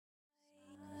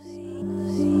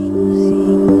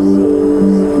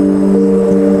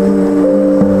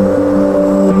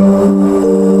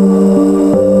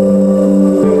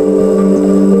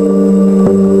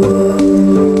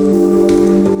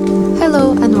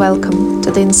welcome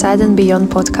to the Inside and Beyond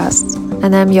podcast,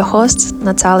 and I'm your host,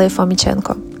 Natalia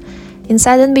Fomichenko.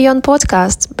 Inside and Beyond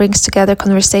podcast brings together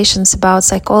conversations about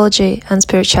psychology and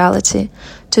spirituality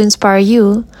to inspire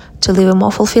you to live a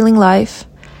more fulfilling life,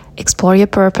 explore your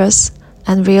purpose,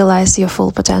 and realize your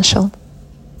full potential.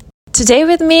 Today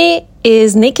with me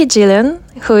is Nikki Jillian,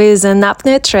 who is an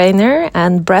apnea trainer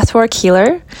and breathwork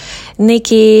healer.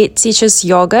 Nikki teaches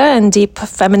yoga and deep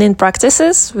feminine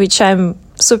practices, which I'm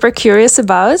super curious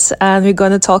about, and we're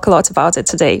going to talk a lot about it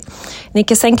today.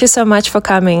 Nikki, thank you so much for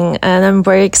coming, and I'm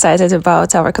very excited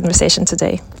about our conversation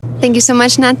today. Thank you so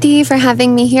much, Nati, for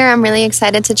having me here. I'm really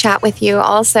excited to chat with you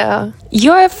also.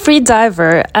 You're a free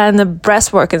diver and a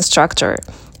breathwork instructor.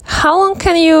 How long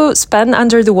can you spend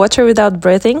under the water without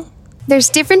breathing? There's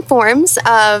different forms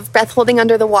of breath holding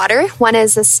under the water. One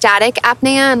is a static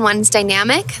apnea and one's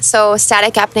dynamic. So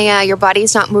static apnea, your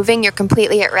body's not moving, you're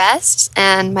completely at rest.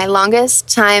 And my longest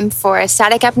time for a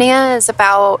static apnea is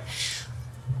about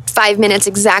 5 minutes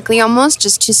exactly, almost,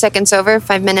 just 2 seconds over.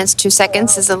 5 minutes, 2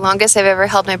 seconds is the longest I've ever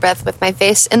held my breath with my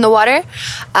face in the water.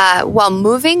 While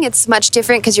moving, it's much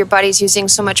different because your body's using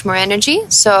so much more energy.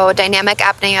 So dynamic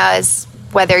apnea is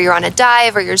whether you're on a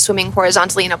dive or you're swimming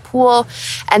horizontally in a pool.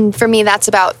 And for me, that's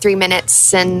about 3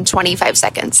 minutes and 25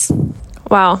 seconds.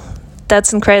 Wow,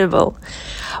 that's incredible.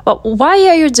 Well, why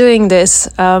are you doing this?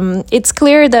 It's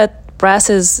clear that breath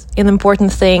is an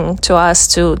important thing to us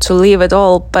to live at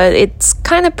all, but it's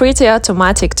kind of pretty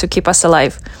automatic to keep us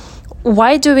alive.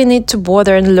 Why do we need to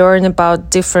bother and learn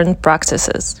about different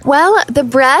practices? Well, the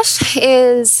breath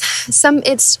is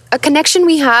it's a connection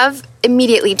we have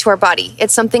immediately to our body.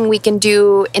 It's something we can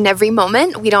do in every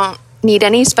moment. We don't need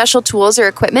any special tools or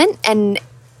equipment. And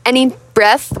any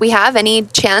breath we have, any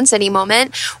chance, any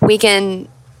moment, we can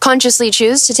consciously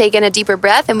choose to take in a deeper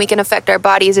breath, and we can affect our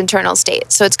body's internal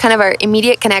state. So it's kind of our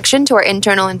immediate connection to our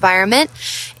internal environment.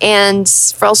 And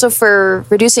for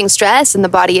reducing stress in the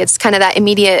body, it's kind of that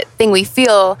immediate thing we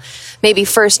feel maybe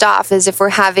first off is if we're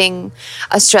having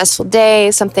a stressful day,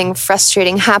 something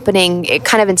frustrating happening, it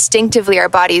kind of instinctively our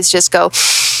bodies just go,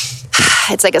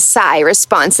 it's like a sigh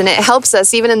response, and it helps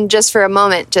us even in just for a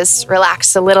moment, just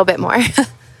relax a little bit more.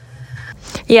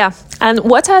 Yeah. And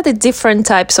what are the different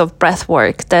types of breath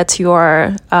work that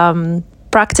you're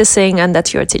practicing and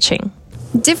that you're teaching?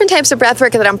 Different types of breath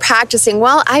work that I'm practicing.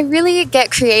 Well, I really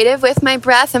get creative with my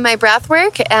breath and my breath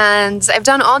work, and I've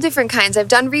done all different kinds. I've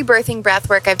done rebirthing breath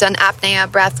work. I've done apnea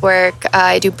breath work.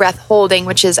 I do breath holding,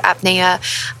 which is apnea.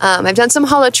 I've done some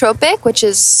holotropic, which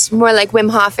is more like Wim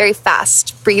Hof, very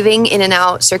fast breathing in and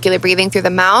out, circular breathing through the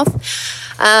mouth.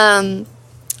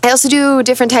 I also do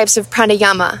different types of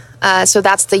pranayama. So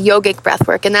that's the yogic breath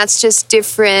work, and that's just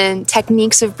different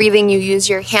techniques of breathing. You use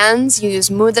your hands, you use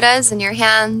mudras in your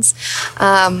hands,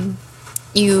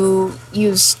 you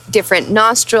use different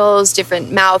nostrils,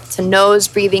 different mouth to nose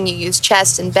breathing, you use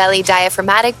chest and belly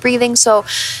diaphragmatic breathing. So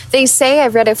they say, I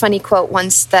read a funny quote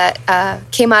once that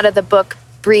came out of the book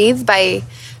Breathe by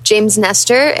James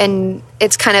Nestor, and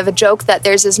it's kind of a joke that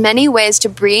there's as many ways to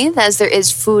breathe as there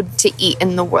is food to eat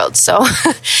in the world. So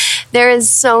there is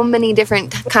so many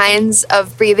different kinds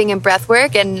of breathing and breath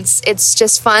work, and it's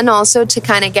just fun also to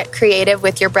kind of get creative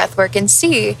with your breath work and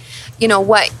see,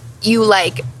 what you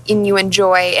like and you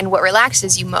enjoy and what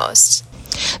relaxes you most.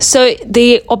 So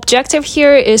the objective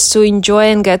here is to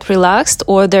enjoy and get relaxed,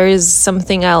 or there is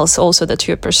something else also that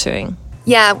you're pursuing?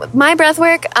 Yeah, my breath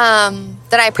work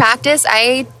that I practice,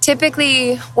 I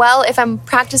typically, if I'm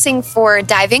practicing for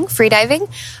diving, free diving,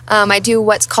 I do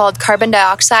what's called carbon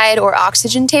dioxide or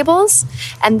oxygen tables,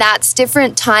 and that's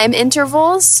different time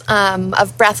intervals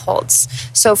of breath holds.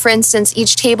 So for instance,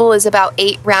 each table is about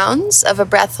 8 rounds of a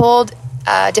breath hold,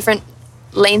 different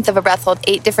length of a breath hold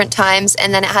 8 different times,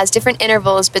 and then it has different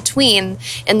intervals between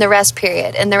in the rest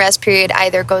period. And the rest period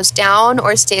either goes down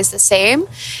or stays the same,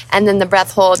 and then the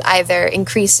breath hold either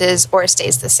increases or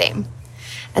stays the same.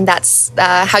 And that's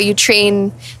how you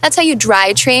train. That's how you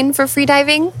dry train for free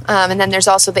diving. And then there's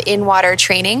also the in-water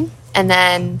training, and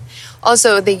then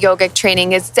also the yogic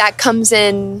training comes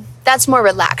in. That's more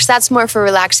relaxed. That's more for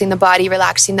relaxing the body,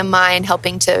 relaxing the mind,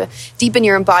 helping to deepen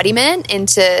your embodiment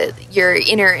into your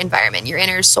inner environment, your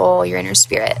inner soul, your inner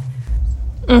spirit.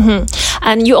 Mm-hmm.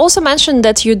 And you also mentioned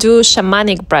that you do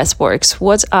shamanic breath works.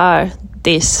 What are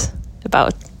these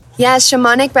about? Yeah,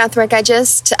 shamanic breathwork. I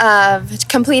just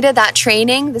completed that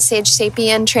training, the Sage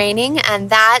Sapien training,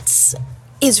 and that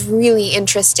is really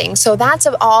interesting. So that's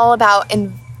all about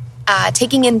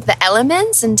taking in the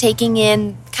elements and taking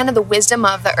in kind of the wisdom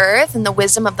of the earth and the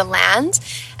wisdom of the land.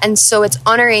 And so it's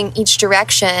honoring each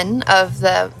direction of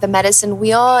the medicine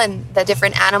wheel and the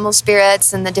different animal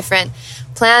spirits and the different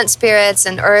plant spirits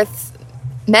and earth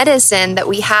medicine that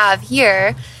we have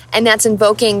here, and that's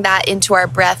invoking that into our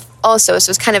breath also. So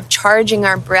it's kind of charging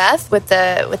our breath with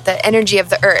the energy of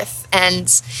the earth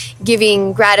and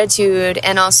giving gratitude,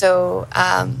 and also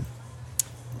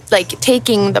like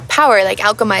taking the power, like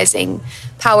alchemizing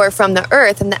power from the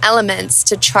earth and the elements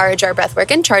to charge our breath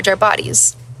work and charge our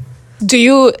bodies. Do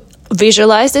you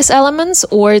visualize these elements,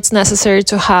 or it's necessary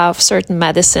to have certain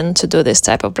medicine to do this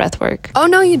type of breath work? Oh,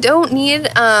 no, you don't need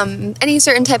any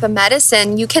certain type of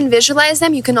medicine. You can visualize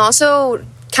them. You can also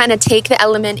kind of take the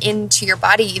element into your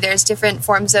body. There's different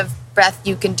forms of breath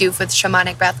you can do with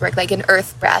shamanic breath work, like an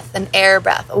earth breath, an air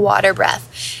breath, a water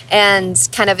breath, and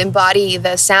kind of embody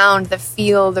the sound, the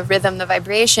feel, the rhythm, the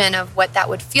vibration of what that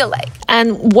would feel like.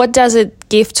 And what does it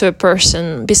give to a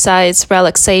person besides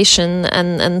relaxation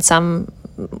and some...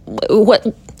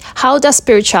 How does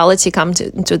spirituality come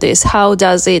into this? How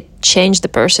does it change the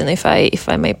person, if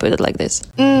I may put it like this?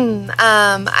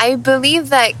 I believe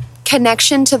that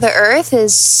connection to the earth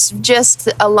is just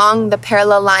along the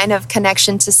parallel line of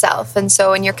connection to self. And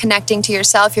so when you're connecting to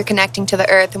yourself, you're connecting to the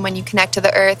earth. And when you connect to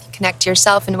the earth, you connect to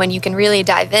yourself. And when you can really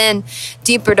dive in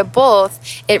deeper to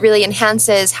both, it really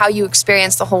enhances how you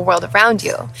experience the whole world around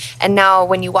you. And now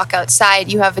when you walk outside,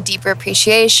 you have a deeper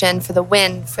appreciation for the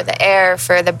wind, for the air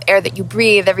that you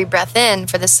breathe, every breath in,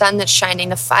 for the sun that's shining,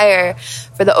 the fire,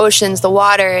 for the oceans, the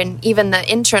water, and even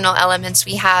the internal elements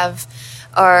we have.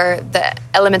 Or the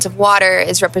element of water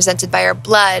is represented by our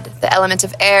blood. The element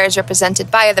of air is represented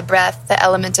by the breath. The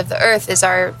element of the earth is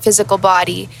our physical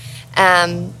body.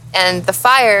 And the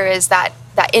fire is that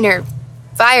inner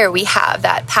fire we have,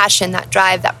 that passion, that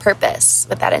drive, that purpose,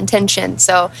 with that intention.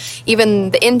 So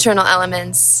even the internal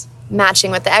elements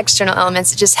matching with the external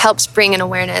elements, it just helps bring an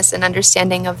awareness and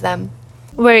understanding of them.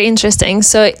 Very interesting.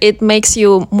 So it makes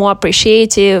you more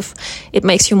appreciative, it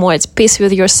makes you more at peace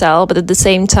with yourself, but at the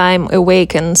same time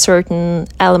awaken certain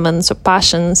elements or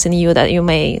passions in you that you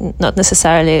may not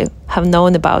necessarily have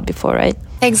known about before, right?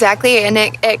 Exactly. And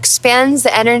it expands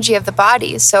the energy of the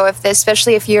body. So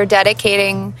especially if you're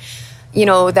dedicating,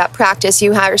 that practice,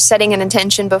 you are setting an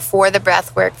intention before the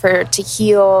breath work to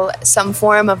heal some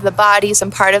form of the body, some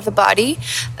part of the body,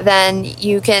 then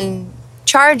you can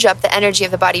charge up the energy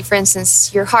of the body. For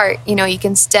instance, your heart, you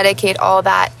can dedicate all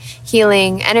that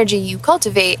healing energy you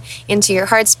cultivate into your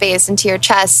heart space, into your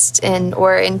chest,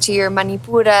 or into your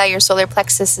manipura. Your solar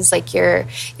plexus is like your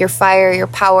fire, your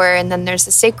power, and then there's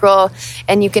the sacral,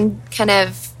 and you can kind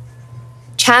of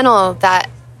channel that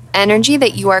energy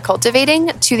that you are cultivating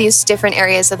to these different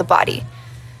areas of the body.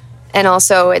 And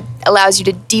also it allows you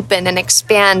to deepen and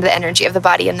expand the energy of the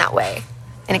body in that way.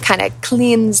 And it kind of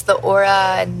cleans the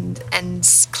aura and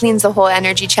cleans the whole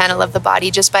energy channel of the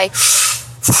body just by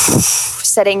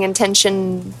setting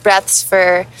intention breaths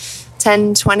for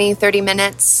 10, 20, 30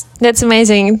 minutes. That's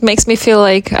amazing. It makes me feel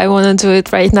like I want to do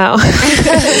it right now.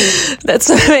 That's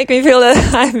make me feel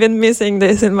that I've been missing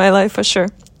this in my life for sure.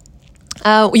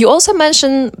 You also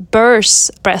mentioned birth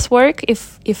breathwork,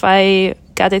 if I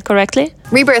got it correctly.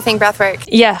 Rebirthing breathwork.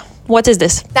 Yeah. What is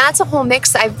this? That's a whole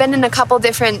mix. I've been in a couple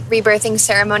different rebirthing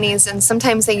ceremonies, and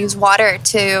sometimes they use water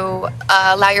to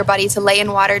allow your body to lay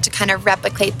in water to kind of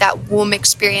replicate that womb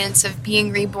experience of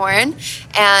being reborn.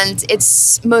 And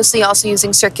it's mostly also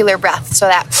using circular breath, so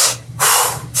that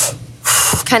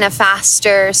kind of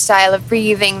faster style of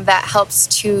breathing that helps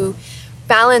to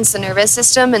balance the nervous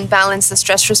system and balance the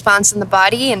stress response in the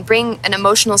body and bring an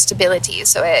emotional stability.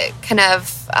 So it kind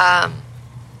of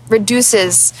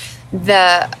reduces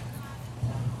the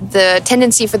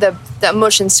tendency for the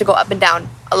emotions to go up and down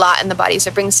a lot in the body. So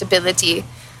it brings stability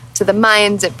to the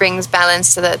mind. It brings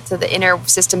balance to the inner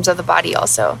systems of the body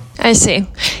also. I see.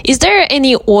 Is there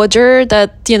any order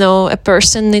that, a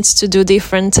person needs to do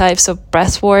different types of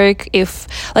breath work? If,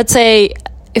 let's say,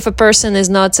 if a person is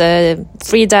not a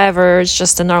free diver,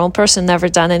 just a normal person, never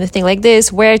done anything like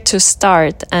this, where to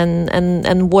start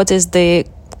and what is the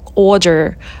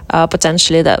order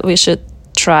potentially that we should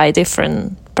try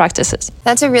different practices?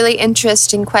 That's a really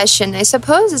interesting question. I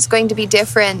suppose it's going to be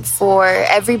different for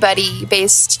everybody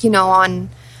based, on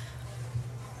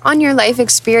your life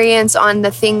experience, on the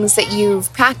things that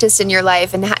you've practiced in your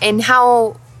life and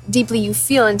how deeply you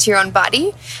feel into your own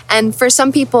body. And for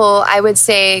some people, I would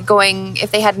say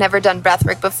if they had never done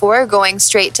breathwork before, going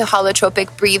straight to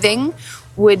holotropic breathing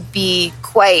would be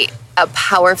quite a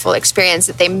powerful experience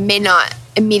that they may not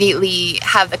immediately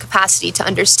have the capacity to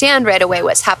understand right away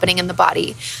what's happening in the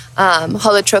body.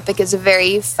 Holotropic is a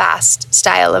very fast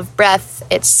style of breath.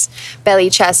 It's belly,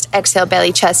 chest, exhale,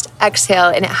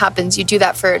 and it happens. You do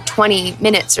that for 20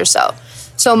 minutes or so.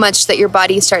 so much that your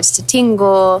body starts to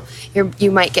tingle.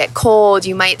 You might get cold.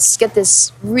 You might get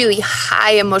this really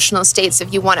high emotional states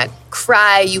of you want to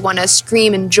cry, you want to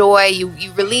scream in joy.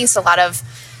 You release a lot of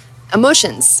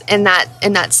emotions in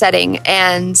that setting.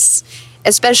 And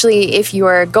especially if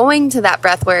you're going to that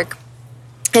breath work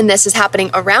and this is happening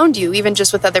around you, even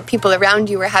just with other people around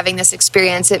you are having this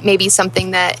experience, it may be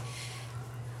something that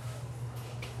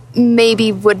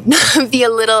maybe would be a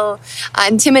little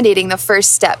intimidating the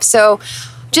first step. So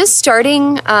just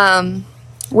starting,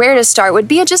 where to start would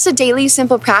be just a daily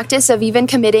simple practice of even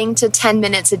committing to 10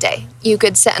 minutes a day. You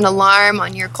could set an alarm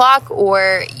on your clock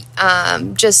or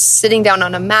just sitting down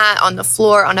on a mat, on the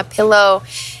floor, on a pillow,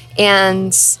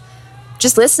 and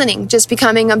just listening, just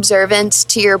becoming observant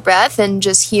to your breath and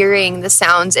just hearing the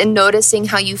sounds and noticing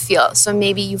how you feel. So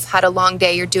maybe you've had a long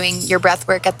day, you're doing your breath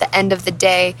work at the end of the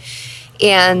day,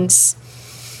 and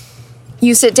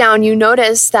you sit down, you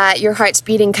notice that your heart's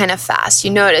beating kind of fast.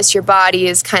 You notice your body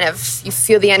is you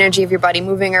feel the energy of your body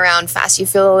moving around fast. You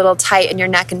feel a little tight in your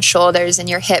neck and shoulders and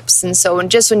your hips. And so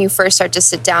when you first start to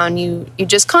sit down, you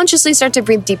just consciously start to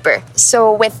breathe deeper.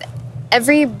 So with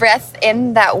every breath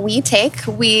in that we take,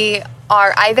 we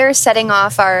are either setting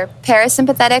off our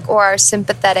parasympathetic or our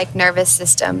sympathetic nervous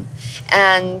system.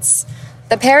 And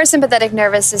the parasympathetic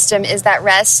nervous system is that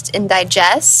rest and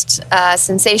digest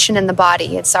sensation in the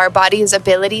body. It's our body's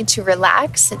ability to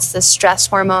relax. It's the stress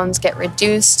hormones get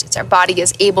reduced. It's our body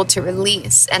is able to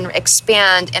release and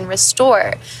expand and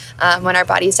restore. When our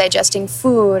body is digesting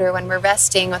food or when we're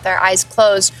resting with our eyes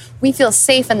closed, we feel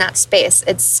safe in that space.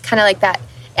 It's kind of like that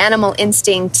animal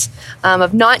instinct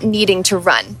of not needing to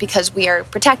run because we are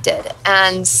protected.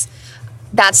 And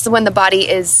that's when the body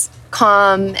is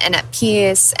calm and at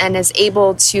peace and is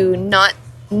able to not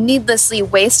needlessly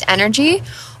waste energy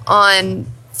on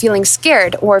feeling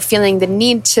scared or feeling the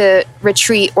need to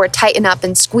retreat or tighten up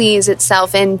and squeeze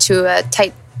itself into a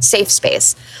tight, safe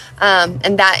space.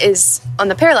 And that is, on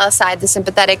the parallel side, the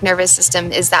sympathetic nervous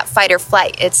system is that fight or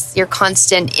flight. You're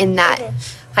constant in that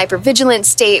hypervigilant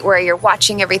state where you're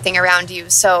watching everything around you.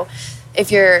 So if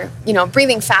you're,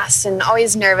 breathing fast and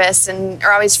always nervous and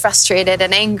are always frustrated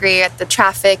and angry at the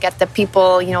traffic, at the people,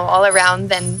 all around,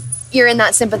 then you're in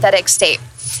that sympathetic state.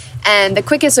 And the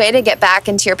quickest way to get back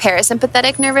into your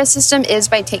parasympathetic nervous system is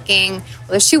by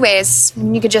there's two ways.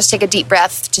 You could just take a deep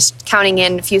breath, just counting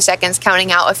in a few seconds,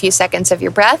 counting out a few seconds of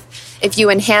your breath. If you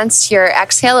enhance your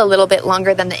exhale a little bit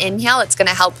longer than the inhale, it's going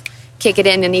to help kick it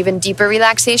in an even deeper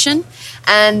relaxation.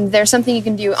 And there's something you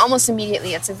can do almost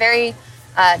immediately. It's a very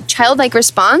childlike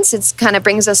response. It kind of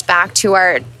brings us back to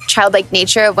our childlike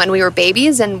nature of when we were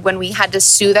babies and when we had to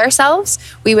soothe ourselves.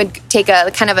 We would take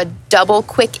a kind of a double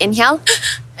quick inhale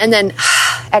and then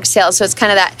exhale. So it's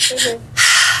kind of that,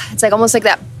 it's like almost like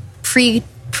that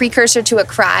precursor to a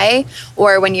cry,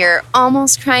 or when you're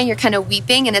almost crying, you're kind of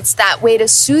weeping, and it's that way to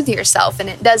soothe yourself, and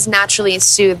it does naturally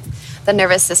soothe the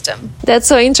nervous system. That's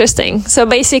so interesting. So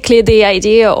basically the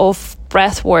idea of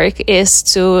breath work is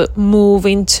to move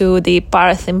into the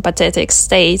parasympathetic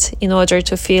state in order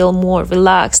to feel more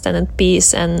relaxed and at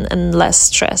peace and less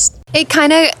stressed.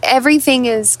 Everything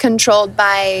is controlled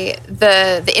by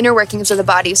the inner workings of the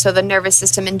body. So the nervous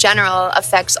system in general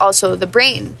affects also the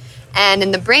brain. And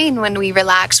in the brain, when we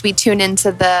relax, we tune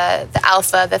into the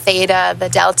alpha, the theta, the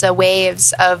delta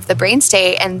waves of the brain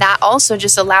state. And that also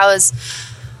just allows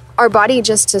our body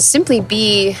just to simply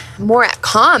be more at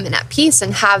calm and at peace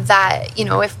and have that,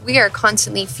 if we are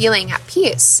constantly feeling at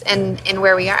peace and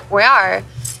where we are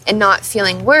and not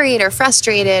feeling worried or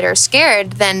frustrated or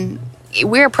scared, then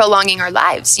we're prolonging our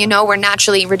lives. We're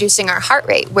naturally reducing our heart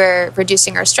rate. We're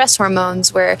reducing our stress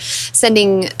hormones. We're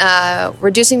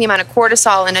reducing the amount of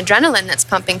cortisol and adrenaline that's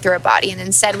pumping through our body. And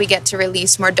instead we get to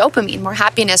release more dopamine, more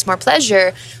happiness, more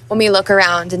pleasure when we look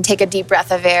around and take a deep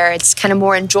breath of air. It's kind of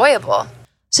more enjoyable.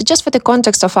 So just for the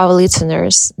context of our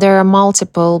listeners, there are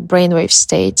multiple brainwave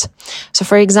states. So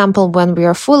for example, when we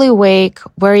are fully awake,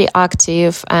 very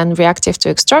active and reactive to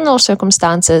external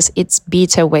circumstances, it's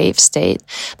beta wave state.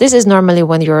 This is normally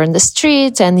when you're in the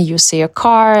street and you see a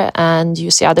car and you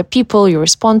see other people, you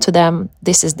respond to them.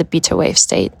 This is the beta wave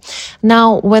state.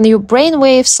 Now, when your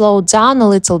brainwaves slow down a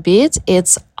little bit,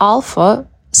 it's alpha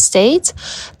state.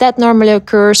 That normally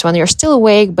occurs when you're still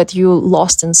awake, but you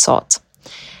lost in thought.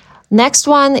 Next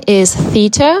one is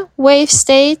theta wave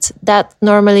state. That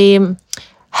normally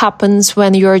happens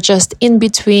when you're just in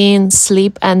between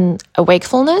sleep and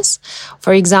wakefulness.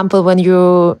 For example, when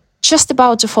you're just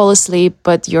about to fall asleep,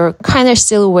 but you're kind of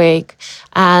still awake.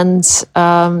 And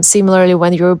similarly,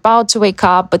 when you're about to wake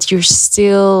up, but you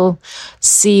still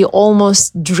see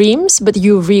almost dreams, but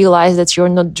you realize that you're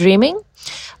not dreaming.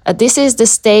 This is the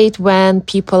state when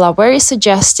people are very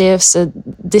suggestive. So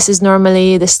this is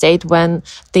normally the state when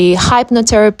the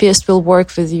hypnotherapist will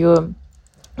work with you,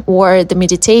 or the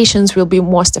meditations will be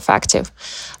most effective.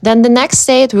 Then the next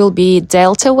state will be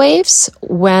delta waves,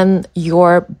 when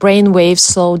your brain waves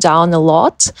slow down a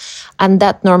lot, and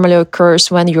that normally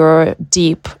occurs when you're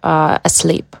deep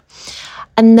asleep.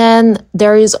 And then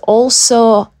there is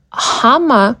also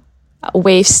Hamma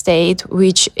wave state,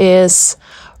 which is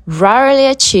rarely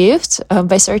achieved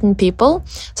by certain people.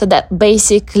 So that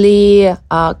basically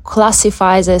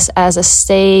classifies us as a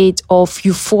state of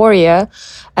euphoria,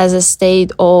 as a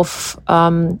state of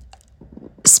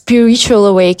spiritual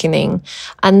awakening.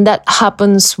 And that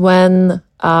happens when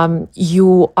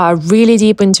you are really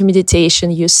deep into meditation.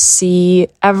 You see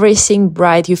everything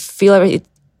bright. You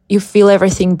feel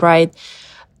everything bright.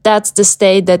 That's the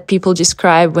state that people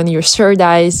describe when your third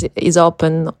eye is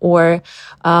open, or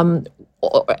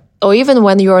even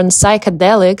when you're on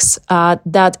psychedelics.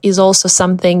 That is also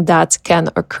something that can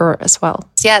occur as well.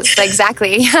 Yes,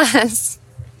 exactly. Yes.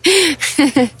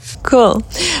 Cool.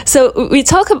 So we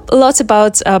talk a lot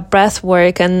about breath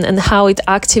work and how it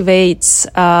activates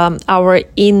our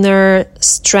inner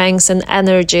strengths and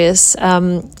energies.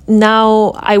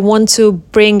 Now I want to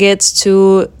bring it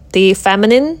to the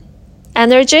feminine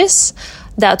energies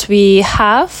that we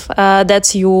have,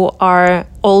 that you are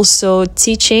also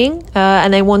teaching.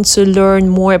 And I want to learn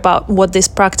more about what these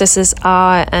practices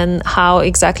are and how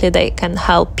exactly they can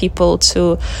help people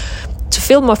to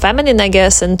feel more feminine, I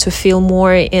guess, and to feel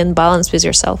more in balance with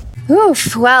yourself.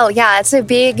 Oof. Well, yeah, it's a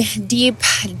big, deep,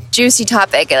 juicy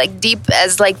topic, like deep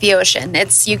as like the ocean.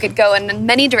 You could go in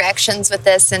many directions with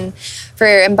this, and for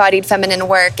embodied feminine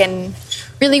work. And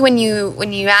really, when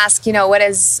you ask, what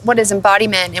is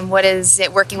embodiment and what is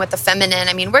it working with the feminine?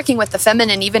 I mean, working with the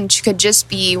feminine even could just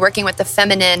be working with the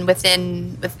feminine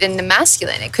within the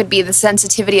masculine. It could be the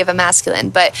sensitivity of a masculine.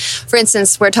 But for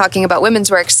instance, we're talking about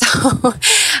women's work, so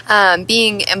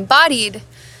being embodied.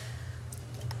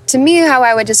 To me, how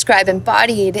I would describe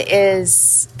embodied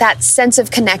is that sense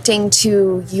of connecting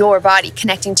to your body,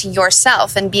 connecting to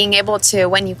yourself, and being able to,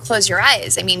 when you close your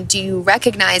eyes, I mean, do you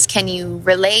recognize, can you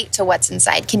relate to what's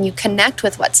inside? Can you connect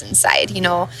with what's inside?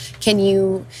 Can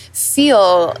you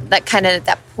feel that kind of,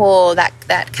 that pull, that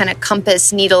kind of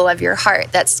compass needle of your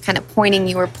heart that's kind of pointing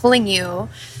you or pulling you,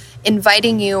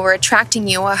 inviting you or attracting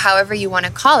you, or however you want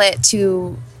to call it,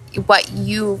 to what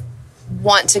you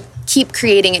want to keep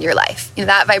creating in your life,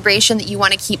 that vibration that you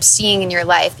want to keep seeing in your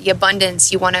life, the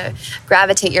abundance you want to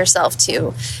gravitate yourself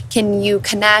to. Can you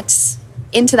connect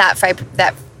into that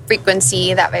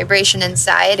frequency, that vibration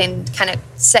inside, and kind of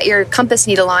set your compass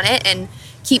needle on it and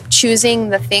keep choosing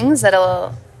the things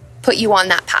that'll put you on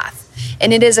that path?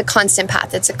 And it is a constant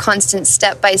path. It's a constant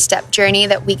step-by-step journey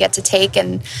that we get to take.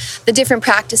 And the different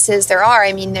practices there are,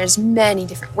 I mean, there's many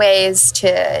different ways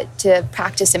to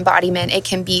practice embodiment. It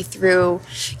can be through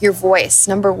your voice.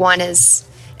 Number one is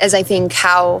I think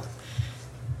how,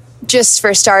 just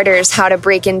for starters, how to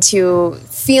break into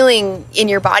feeling in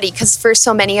your body. Because for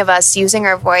so many of us, using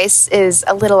our voice is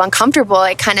a little uncomfortable.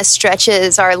 It kind of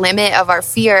stretches our limit of our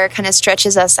fear, kind of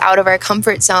stretches us out of our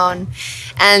comfort zone.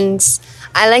 And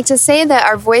I like to say that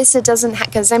our voice, it doesn't,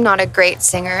 because I'm not a great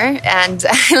singer, and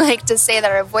I like to say that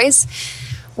our voice,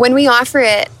 when we offer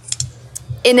it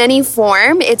in any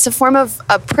form, it's a form of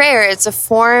a prayer. It's a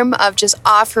form of just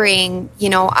offering,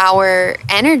 our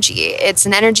energy. It's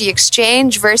an energy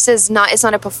exchange versus it's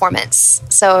not a performance.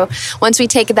 So once we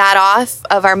take that off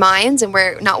of our minds and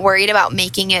we're not worried about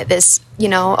making it this,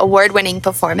 award-winning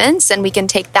performance, and we can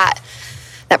take that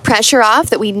pressure off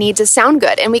that we need to sound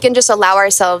good, and we can just allow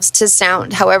ourselves to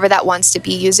sound however that wants to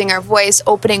be, using our voice,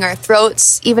 opening our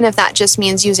throats, even if that just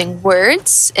means using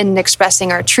words and expressing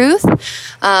our truth.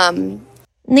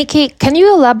 Nikki, can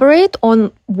you elaborate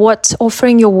on what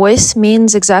offering your voice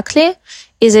means exactly?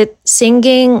 Is it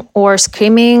singing or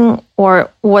screaming, or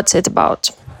what's it about?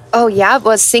 Oh, yeah.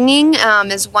 Well, singing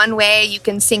is one way. You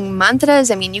can sing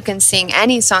mantras. I mean, you can sing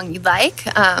any song you like,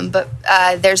 but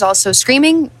there's also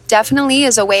screaming, definitely,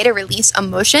 is a way to release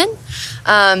emotion.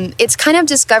 It's kind of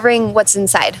discovering what's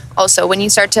inside. Also, when you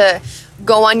start to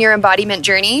go on your embodiment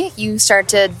journey, you start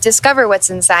to discover what's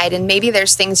inside, and maybe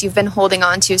there's things you've been holding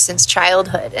on to since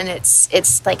childhood, and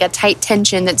it's like a tight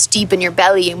tension that's deep in your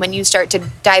belly. And when you start to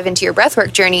dive into your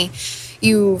breathwork journey,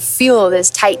 you feel this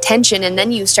tight tension, and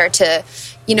then you start to,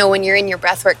 when you're in your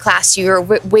breathwork class, you're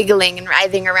wiggling and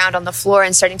writhing around on the floor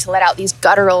and starting to let out these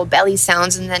guttural belly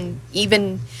sounds. And then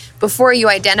even before you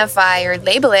identify or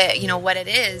label it, what it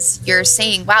is, you're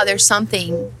saying, wow, there's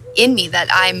something in me that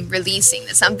I'm releasing.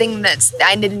 That something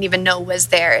I didn't even know was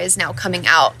there is now coming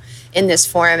out. in this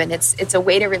form. And it's a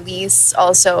way to release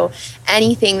also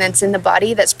anything that's in the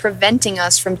body that's preventing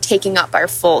us from taking up our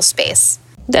full space.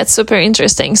 That's super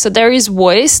interesting. So there is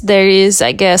voice, there is,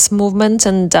 I guess, movement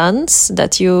and dance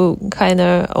that you kind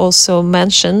of also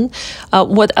mentioned.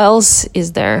 What else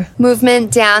is there?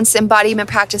 Movement, dance, embodiment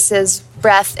practices,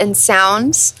 breath, and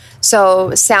sounds.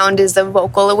 So sound is the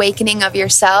vocal awakening of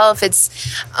yourself. It's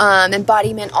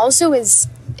embodiment also is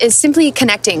simply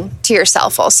connecting to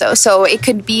yourself also. So it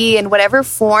could be in whatever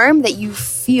form that you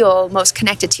feel most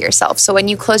connected to yourself. So when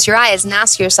you close your eyes and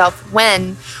ask yourself,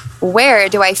 where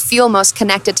do I feel most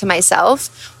connected to myself?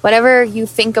 Whatever you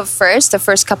think of first, the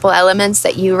first couple elements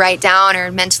that you write down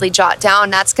or mentally jot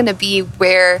down, that's going to be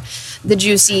where the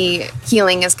juicy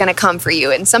healing is going to come for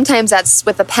you. And sometimes that's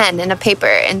with a pen and a paper,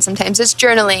 and sometimes it's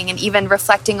journaling and even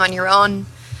reflecting on your own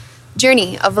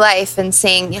journey of life and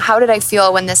saying, how did I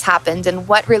feel when this happened, and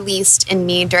what released in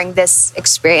me during this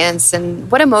experience,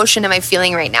 and what emotion am I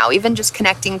feeling right now? Even just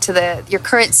connecting to your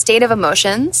current state of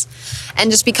emotions and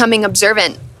just becoming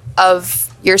observant of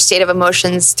your state of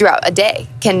emotions throughout a day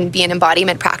can be an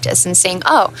embodiment practice, and saying,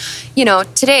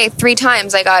 today 3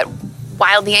 times I got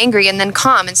wildly angry and then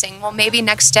calm, and saying, well, maybe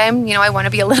next time, I want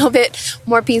to be a little bit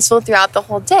more peaceful throughout the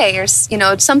whole day, or,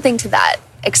 something to that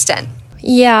extent.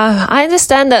 Yeah, I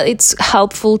understand that it's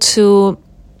helpful to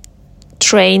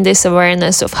train this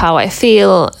awareness of how I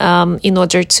feel in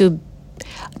order to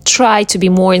try to be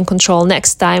more in control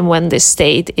next time when this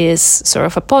state is sort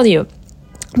of upon you.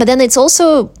 But then it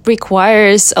also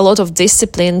requires a lot of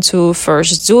discipline to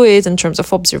first do it in terms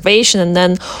of observation, and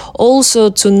then also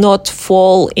to not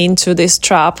fall into this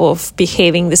trap of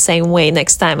behaving the same way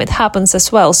next time it happens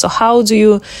as well. So how do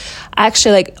you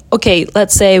actually,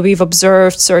 let's say we've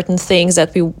observed certain things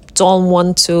that we don't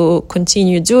want to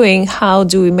continue doing. How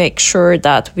do we make sure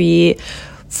that we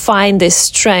find these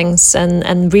strengths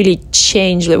and really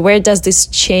change? Where does this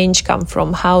change come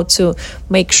from? How to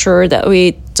make sure that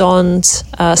we don't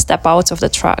step out of the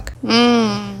track?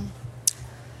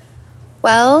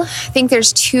 Well, I think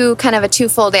there's a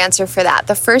twofold answer for that.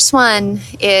 The first one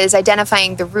is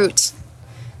identifying the root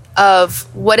of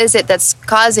what is it that's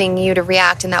causing you to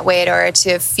react in that way or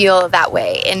to feel that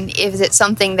way. And is it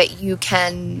something that you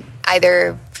can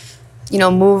either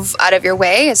move out of your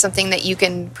way? Is something that you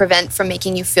can prevent from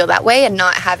making you feel that way and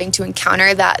not having to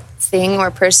encounter that thing or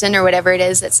person or whatever it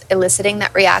is that's eliciting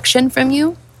that reaction from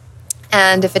you?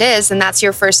 And if it is, then that's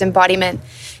your first embodiment,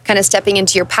 kind of stepping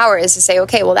into your power, is to say,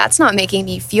 okay, well, that's not making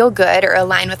me feel good or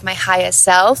align with my highest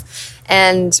self,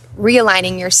 and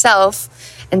realigning yourself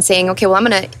and saying, okay, well,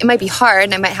 it might be hard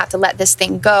and I might have to let this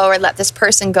thing go or let this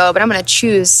person go, but I'm going to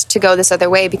choose to go this other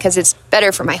way because it's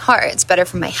better for my heart. It's better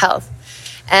for my health.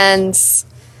 And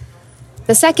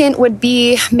the second would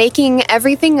be making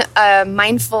everything a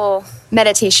mindful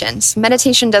meditation. So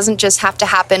meditation doesn't just have to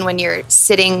happen when you're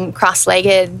sitting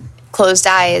cross-legged, closed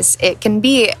eyes. It can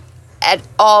be at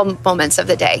all moments of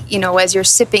the day, as you're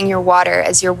sipping your water,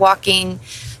 as you're walking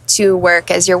to work,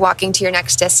 as you're walking to your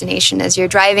next destination, as you're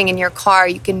driving in your car.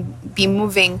 You can be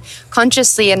moving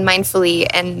consciously and mindfully,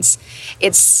 and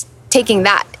it's taking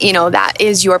that, that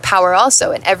is your power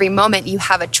also. And every moment you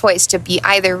have a choice to be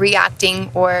either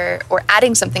reacting or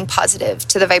adding something positive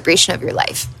to the vibration of your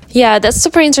life. Yeah, that's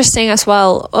super interesting as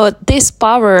well. This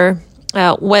power,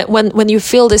 when you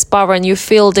feel this power and you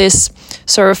feel this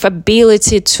sort of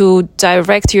ability to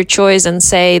direct your choice and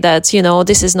say that,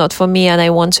 this is not for me and I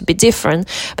want to be different.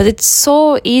 But it's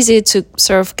so easy to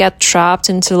sort of get trapped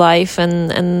into life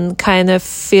and kind of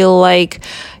feel like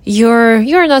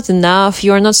you're not enough,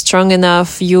 you're not strong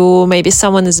enough, maybe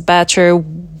someone is better.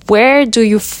 Where do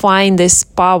you find this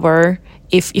power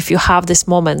if you have these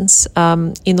moments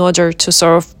in order to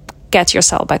sort of get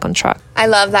yourself back on track? I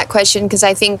love that question, because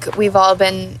I think we've all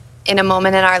been in a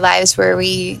moment in our lives where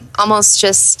we almost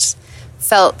just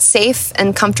felt safe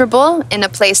and comfortable in a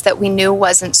place that we knew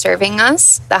wasn't serving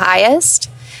us the highest.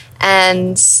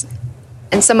 And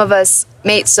some of us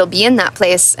may still be in that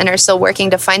place and are still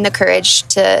working to find the courage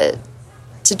to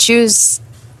choose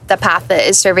the path that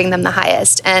is serving them the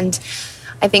highest. And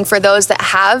I think for those that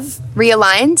have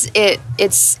realigned,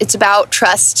 it's about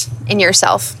trust in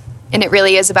yourself. And it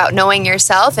really is about knowing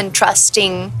yourself and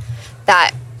trusting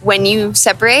that when you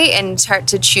separate and start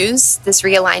to choose this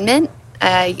realignment,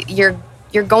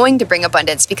 you're going to bring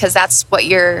abundance, because that's what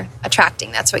you're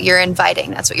attracting. That's what you're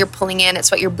inviting. That's what you're pulling in.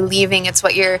 It's what you're believing. It's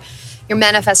what you're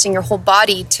manifesting your whole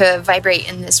body to vibrate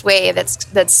in this way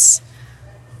that's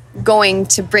going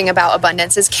to bring about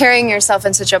abundance. Is carrying yourself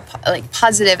in such a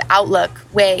positive outlook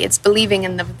way. It's believing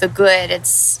in the good.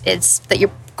 It's that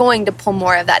you're going to pull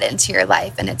more of that into your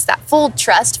life. And it's that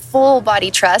full body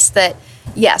trust that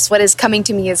yes, what is coming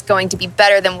to me is going to be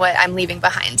better than what I'm leaving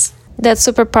behind. That's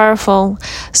super powerful.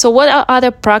 So what are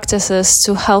other practices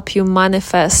to help you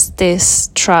manifest this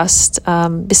trust?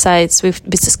 Besides, we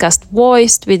discussed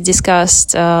voice, we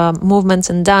discussed movements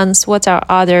and dance. What are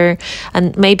other,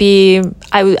 and maybe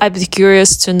I'd be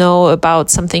curious to know about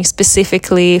something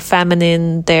specifically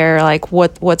feminine there, like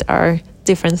what are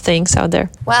different things out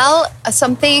there? Well,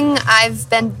 something I've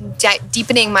been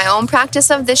deepening my own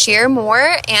practice of this year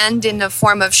more, and in the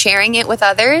form of sharing it with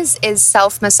others, is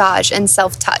self-massage and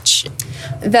self-touch.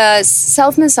 The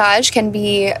self-massage can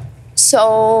be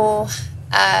so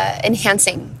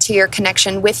enhancing to your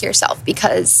connection with yourself,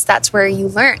 because that's where you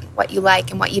learn what you like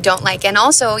and what you don't like. And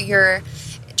also, you're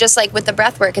just like with the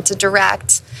breath work, it's a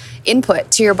direct input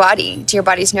to your body, to your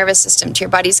body's nervous system, to your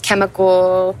body's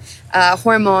chemical,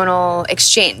 hormonal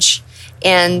exchange.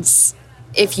 And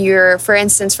if you're, for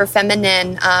instance, for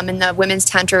feminine, in the women's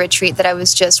tantra retreat that I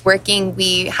was just working,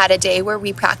 we had a day where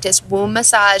we practiced womb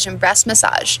massage and breast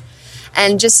massage.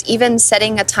 And just even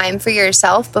setting a time for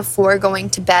yourself before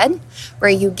going to bed, where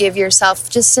you give yourself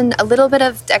just a little bit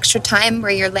of extra time,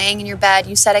 where you're laying in your bed,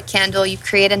 you set a candle, you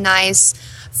create a nice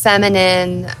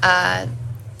feminine,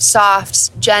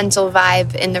 soft, gentle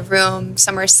vibe in the room,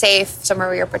 somewhere safe, somewhere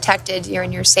where you're protected, you're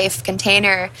in your safe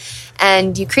container,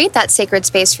 and you create that sacred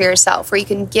space for yourself where you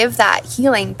can give that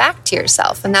healing back to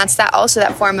yourself. And that's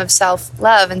that form of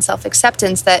self-love and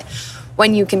self-acceptance, that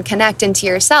when you can connect into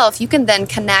yourself, you can then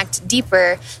connect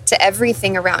deeper to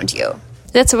everything around you.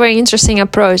 That's a very interesting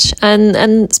approach.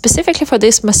 And specifically for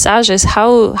these massages,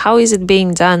 how is it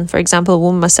being done? For example,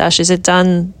 womb massage, is it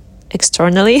done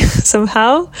externally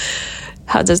somehow?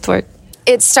 How does it work?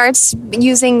 It starts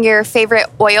using your favorite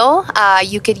oil.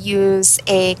 You could use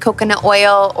a coconut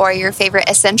oil or your favorite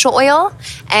essential oil,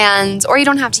 or you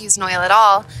don't have to use an oil at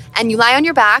all. And you lie on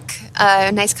your back,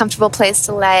 a nice comfortable place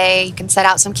to lay. You can set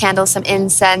out some candles, some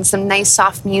incense, some nice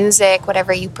soft music,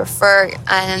 whatever you prefer.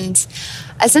 And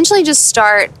essentially just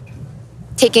start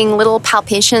taking little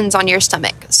palpations on your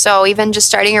stomach. So even just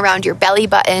starting around your belly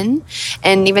button,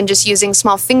 and even just using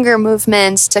small finger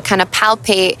movements to kind of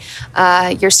palpate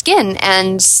your skin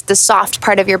and the soft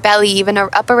part of your belly, even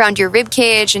up around your rib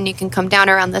cage, and you can come down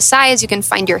around the sides. You can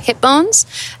find your hip bones,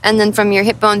 and then from your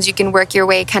hip bones you can work your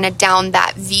way kind of down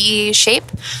that V shape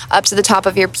up to the top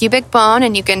of your pubic bone,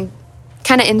 and you can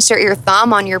kind of insert your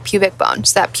thumb on your pubic bone,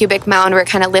 so that pubic mound where it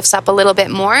kind of lifts up a little bit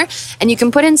more, and you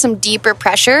can put in some deeper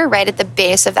pressure right at the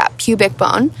base of that pubic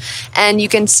bone, and you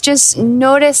can just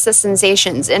notice the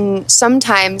sensations. And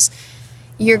sometimes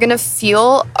you're gonna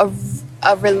feel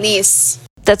a release.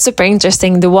 That's super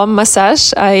interesting. The womb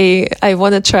massage, I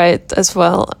want to try it as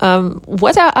well.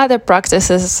 What are other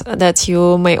practices that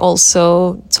you may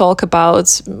also talk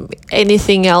about?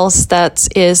 Anything else that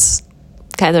is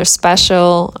kind of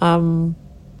special?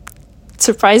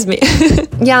 Surprise me.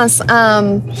 Yes.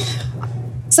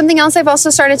 Something else I've also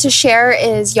started to share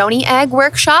is yoni egg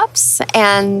workshops.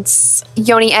 And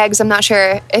yoni eggs, I'm not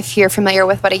sure if you're familiar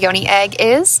with what a yoni egg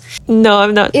is. No,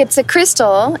 I'm not. It's a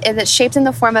crystal that's shaped in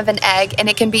the form of an egg, and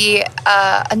it can be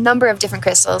a number of different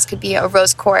crystals. It could be a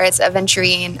rose quartz,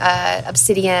 aventurine,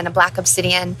 obsidian, a black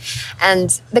obsidian. And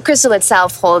the crystal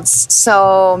itself holds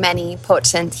so many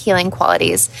potent healing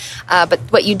qualities. But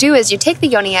what you do is you take the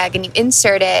yoni egg and you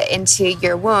insert it into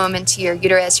your womb, into your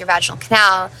uterus, your vaginal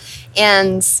canal.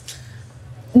 And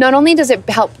not only does it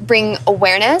help bring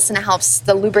awareness, and it helps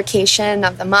the lubrication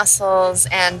of the muscles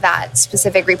and that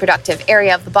specific reproductive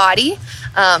area of the body,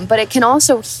 but it can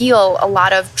also heal a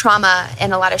lot of trauma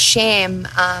and a lot of shame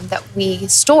that we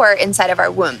store inside of our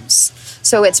wombs.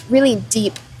 So it's really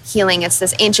deep healing. It's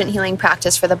this ancient healing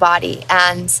practice for the body.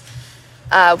 And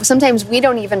sometimes we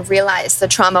don't even realize the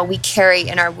trauma we carry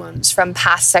in our wombs from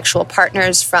past sexual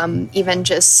partners, from even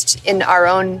just in our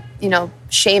own,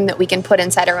 shame that we can put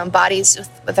inside our own bodies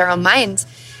with our own minds.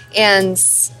 And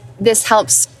this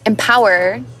helps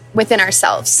empower within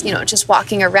ourselves, just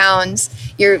walking around,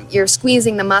 you're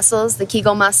squeezing the muscles, the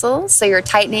Kegel muscles. So you're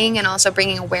tightening and also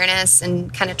bringing awareness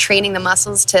and kind of training the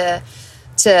muscles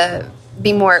to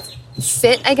be more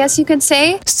fit, I guess you could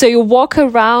say. So you walk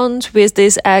around with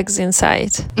these eggs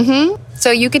inside. Mm-hmm. So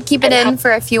you could keep it in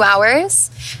for a few hours.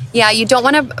 Yeah, you don't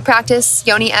want to practice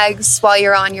yoni eggs while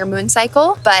you're on your moon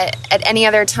cycle, but at any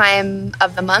other time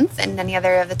of the month and any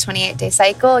other of the 28-day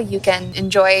cycle, you can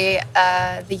enjoy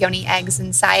the yoni eggs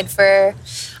inside for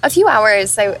a few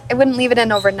hours. I wouldn't leave it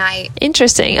in overnight.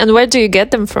 Interesting. And where do you get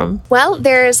them from? Well,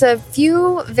 there's a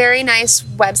few very nice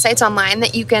websites online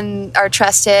that are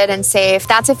trusted and safe.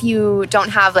 That's if you don't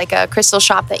have like a crystal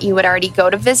shop that you would already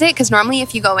go to visit, because normally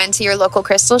if you go into your local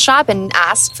crystal shop and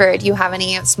ask for, do you have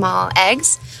any small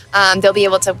eggs? they'll be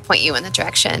able to point you in the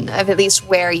direction of at least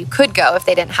where you could go if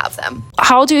they didn't have them.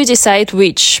 How do you decide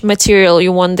which material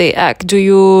you want the egg? Do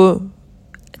you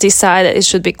decide that it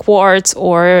should be quartz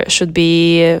or should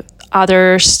be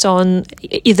other stone?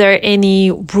 Is there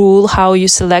any rule how you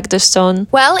select the stone?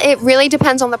 Well, it really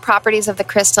depends on the properties of the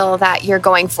crystal that you're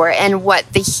going for and what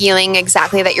the healing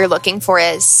exactly that you're looking for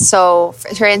is. So,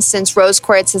 for instance, rose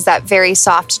quartz is that very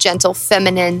soft, gentle,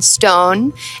 feminine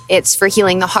stone. It's for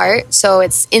healing the heart. So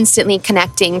it's instantly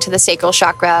connecting to the sacral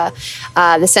chakra,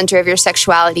 the center of your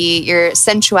sexuality, your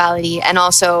sensuality, and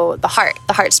also the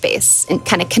heart space, and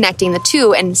kind of connecting the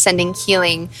two and sending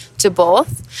healing to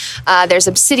both. There's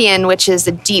obsidian, which is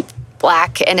a deep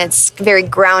black, and it's very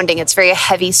grounding. It's very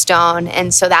heavy stone.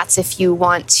 And so that's if you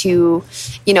want to,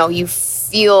 you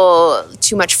feel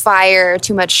too much fire,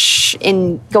 too much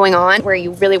in going on, where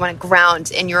you really want to ground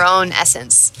in your own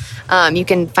essence. You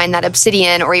can find that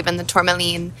obsidian or even the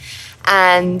tourmaline.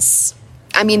 And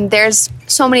I mean, there's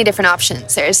so many different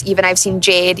options. I've seen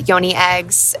jade, yoni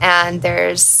eggs, and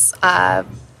there's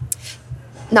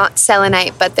not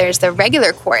selenite, but there's the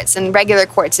regular quartz, and regular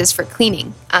quartz is for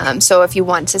cleaning. So if you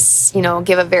want to,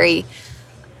 give a very,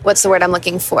 what's the word I'm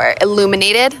looking for?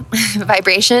 Illuminated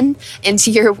vibration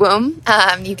into your womb,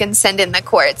 you can send in the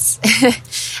quartz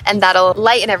and that'll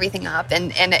lighten everything up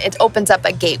and it opens up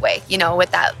a gateway,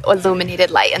 with that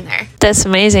illuminated light in there. That's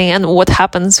amazing. And what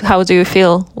happens? How do you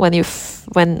feel when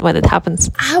it happens?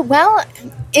 Well,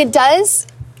 it does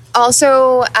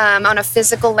also, on a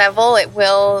physical level, it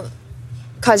will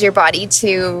cause your body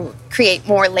to create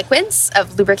more liquids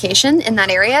of lubrication in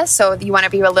that area. So you want to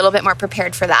be a little bit more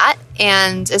prepared for that.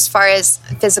 And as far as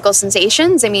physical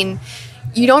sensations, I mean,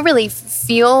 you don't really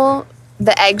feel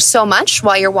the egg so much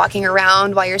while you're walking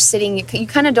around, while you're sitting. You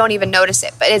kind of don't even notice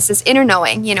it. But it's this inner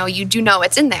knowing, you do know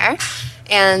it's in there.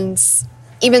 And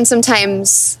even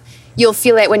sometimes you'll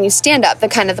feel it when you stand up,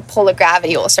 the pull of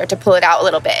gravity will start to pull it out a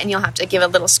little bit, and you'll have to give a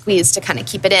little squeeze to kind of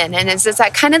keep it in. And it's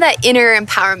that kind of that inner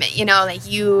empowerment, like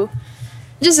you,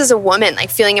 just as a woman, like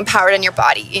feeling empowered in your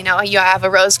body, you have a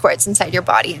rose quartz inside your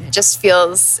body, and it just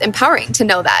feels empowering to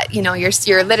know that,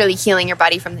 you're literally healing your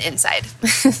body from the inside.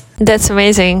 That's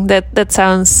amazing. That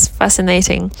sounds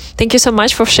fascinating. Thank you so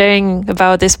much for sharing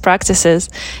about these practices.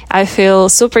 I feel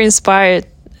super inspired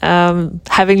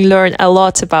having learned a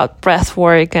lot about breath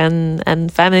work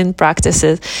and feminine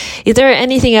practices. Is there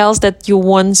anything else that you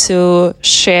want to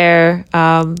share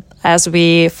as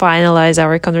we finalize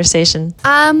our conversation?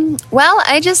 Well,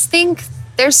 I just think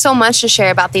there's so much to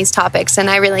share about these topics, and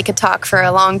I really could talk for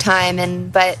a long time.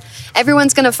 But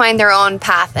everyone's going to find their own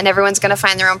path, and everyone's going to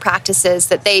find their own practices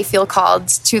that they feel called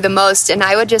to the most. And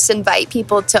I would just invite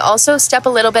people to also step a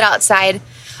little bit outside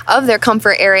of their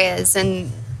comfort areas,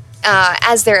 and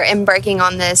as they're embarking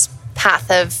on this path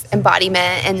of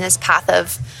embodiment and this path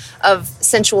of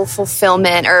sensual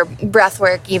fulfillment or breath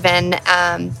work, even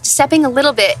stepping a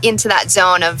little bit into that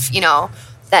zone of,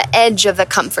 the edge of the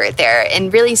comfort there,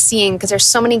 and really seeing, because there's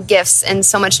so many gifts and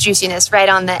so much juiciness right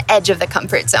on the edge of the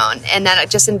comfort zone. And then it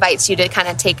just invites you to kind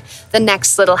of take the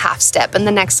next little half step and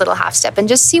the next little half step and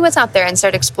just see what's out there and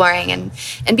start exploring and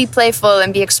be playful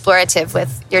and be explorative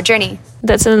with your journey.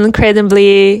 That's an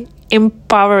incredibly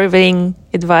empowering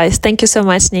advice. Thank you so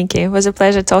much, Nikki. It was a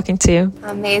pleasure talking to you.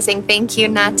 Amazing. Thank you,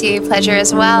 Nati. Pleasure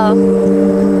as well.